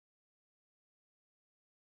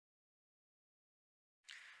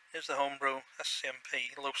Here's the Homebrew SC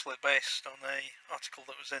loosely based on an article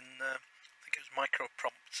that was in, I think it was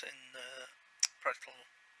micro-prompt in Practical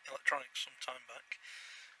Electronics some time back,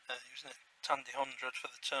 using a Tandy 100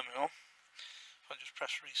 for the terminal. If I just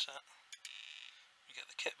press reset, you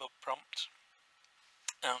get the Kitbug prompt.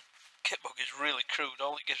 Now, Kitbug is really crude.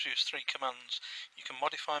 All it gives you is 3 commands. You can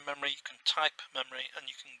modify memory, you can type memory, and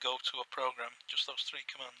you can go to a program. Just those 3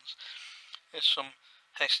 commands. Here's some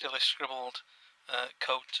hastily scribbled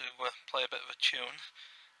code to play a bit of a tune.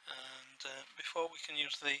 And before we can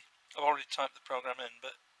use the, I've already typed the program in,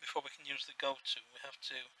 but before we can use the go to, we have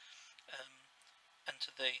to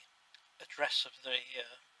enter the address of the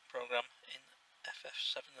program in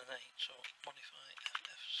FF7 and 8. So modify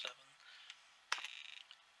FF7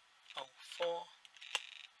 04 00.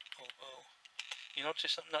 You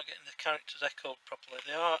notice I'm not getting the characters echoed properly.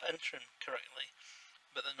 They are entering correctly,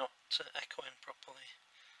 but they're not echoing properly.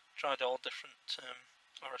 Tried all different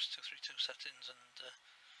RS-232 settings, and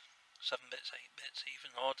 7 bits, 8 bits,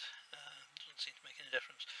 even, odd, doesn't seem to make any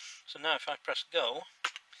difference. So now if I press go,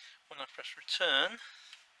 when I press return,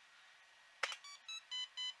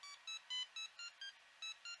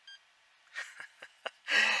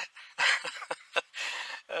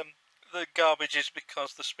 the garbage is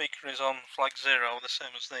because the speaker is on flag 0, the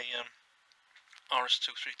same as the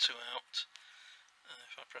RS-232 out.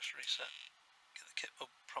 If I press reset, get the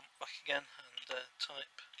Kitbug prompt back again, and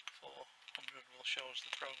type 400 will show us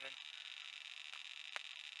the program.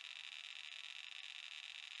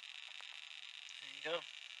 There you go.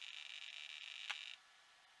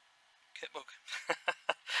 Kitbug.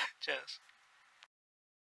 Cheers.